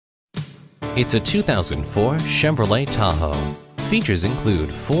It's a 2004 Chevrolet Tahoe. Features include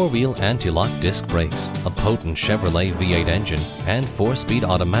 4-wheel anti-lock disc brakes, a potent Chevrolet V8 engine, and 4-speed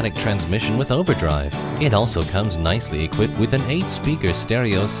automatic transmission with overdrive. It also comes nicely equipped with an 8-speaker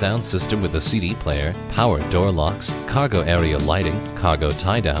stereo sound system with a CD player, power door locks, cargo area lighting, cargo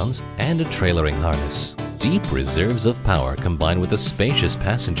tie-downs, and a trailering harness. Deep reserves of power combined with a spacious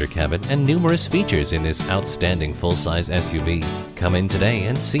passenger cabin and numerous features in this outstanding full-size SUV. Come in today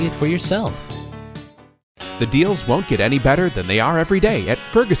and see it for yourself. The deals won't get any better than they are every day at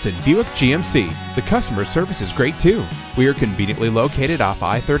Ferguson Buick GMC. The customer service is great too. We are conveniently located off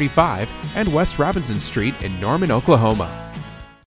I-35 and West Robinson Street in Norman, Oklahoma.